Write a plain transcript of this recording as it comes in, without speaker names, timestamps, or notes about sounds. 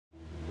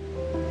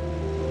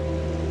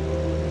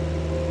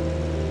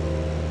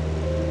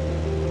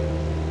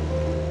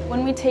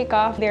When we take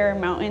off, there are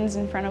mountains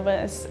in front of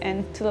us,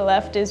 and to the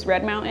left is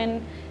Red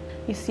Mountain.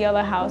 You see all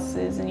the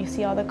houses and you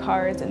see all the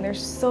cars, and they're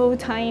so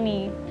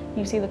tiny.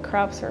 You see the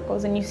crop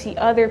circles and you see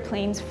other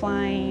planes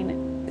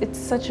flying. It's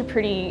such a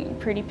pretty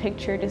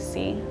picture to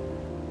see.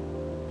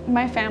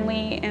 My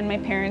family and my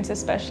parents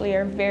especially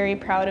are very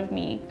proud of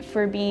me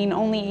for being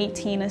only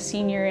 18, a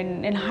senior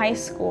in high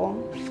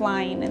school,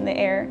 flying in the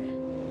air.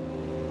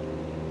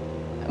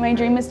 My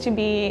dream is to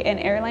be an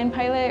airline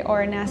pilot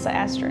or a NASA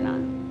astronaut.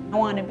 I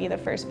want to be the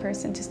first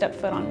person to step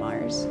foot on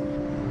Mars.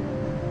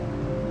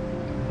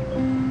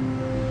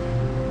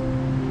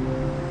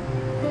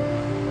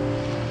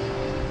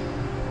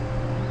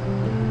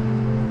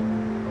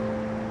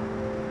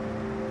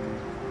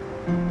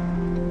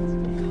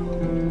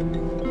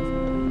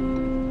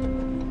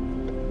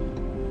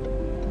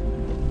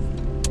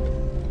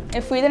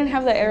 If we didn't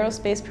have the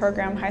aerospace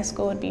program, high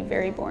school would be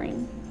very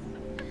boring.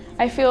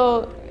 I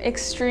feel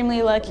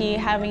extremely lucky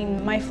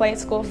having my flight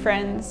school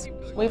friends.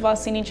 We've all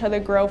seen each other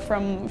grow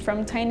from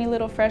tiny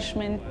little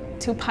freshmen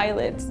to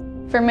pilots.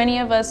 For many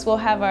of us, we'll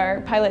have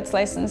our pilot's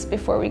license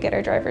before we get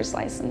our driver's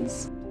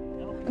license.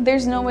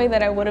 There's no way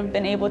that I would have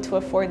been able to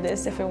afford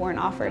this if it weren't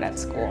offered at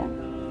school.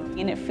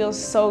 And it feels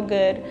so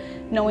good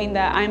knowing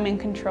that I'm in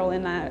control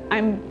and that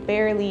I'm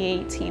barely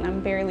 18,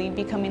 I'm barely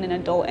becoming an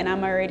adult, and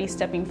I'm already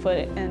stepping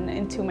foot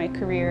into my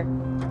career.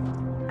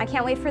 I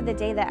can't wait for the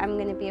day that I'm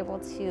going to be able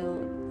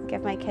to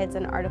give my kids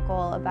an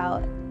article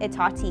about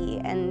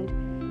Itati and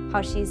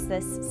how she's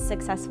this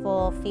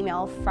successful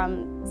female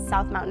from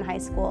South Mountain High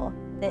School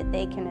that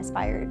they can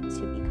aspire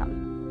to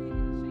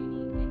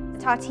become.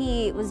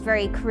 Itati was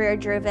very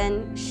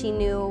career-driven. She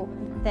knew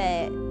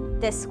that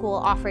this school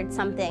offered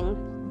something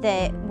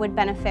that would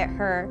benefit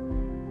her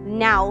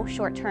now,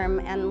 short-term,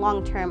 and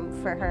long-term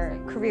for her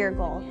career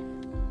goal.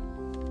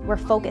 We're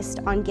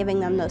focused on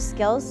giving them those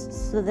skills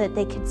so that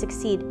they could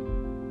succeed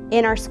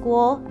in our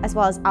school as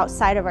well as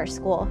outside of our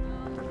school.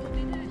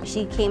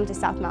 She came to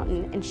South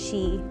Mountain and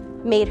she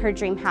made her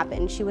dream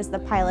happen. She was the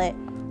pilot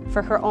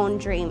for her own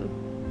dream.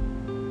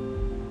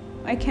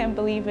 I can't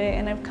believe it,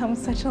 and I've come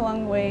such a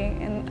long way,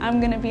 and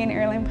I'm gonna be an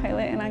airline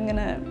pilot, and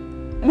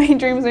my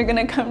dreams are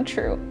gonna come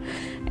true.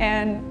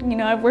 And you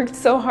know, I've worked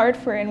so hard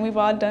for it, and we've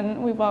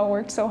all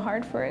worked so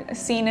hard for it.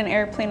 Seeing an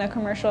airplane, a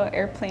commercial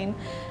airplane,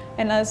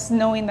 and us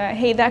knowing that,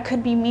 hey, that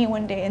could be me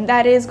one day, and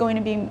that is going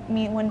to be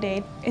me one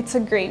day, it's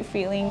a great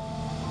feeling.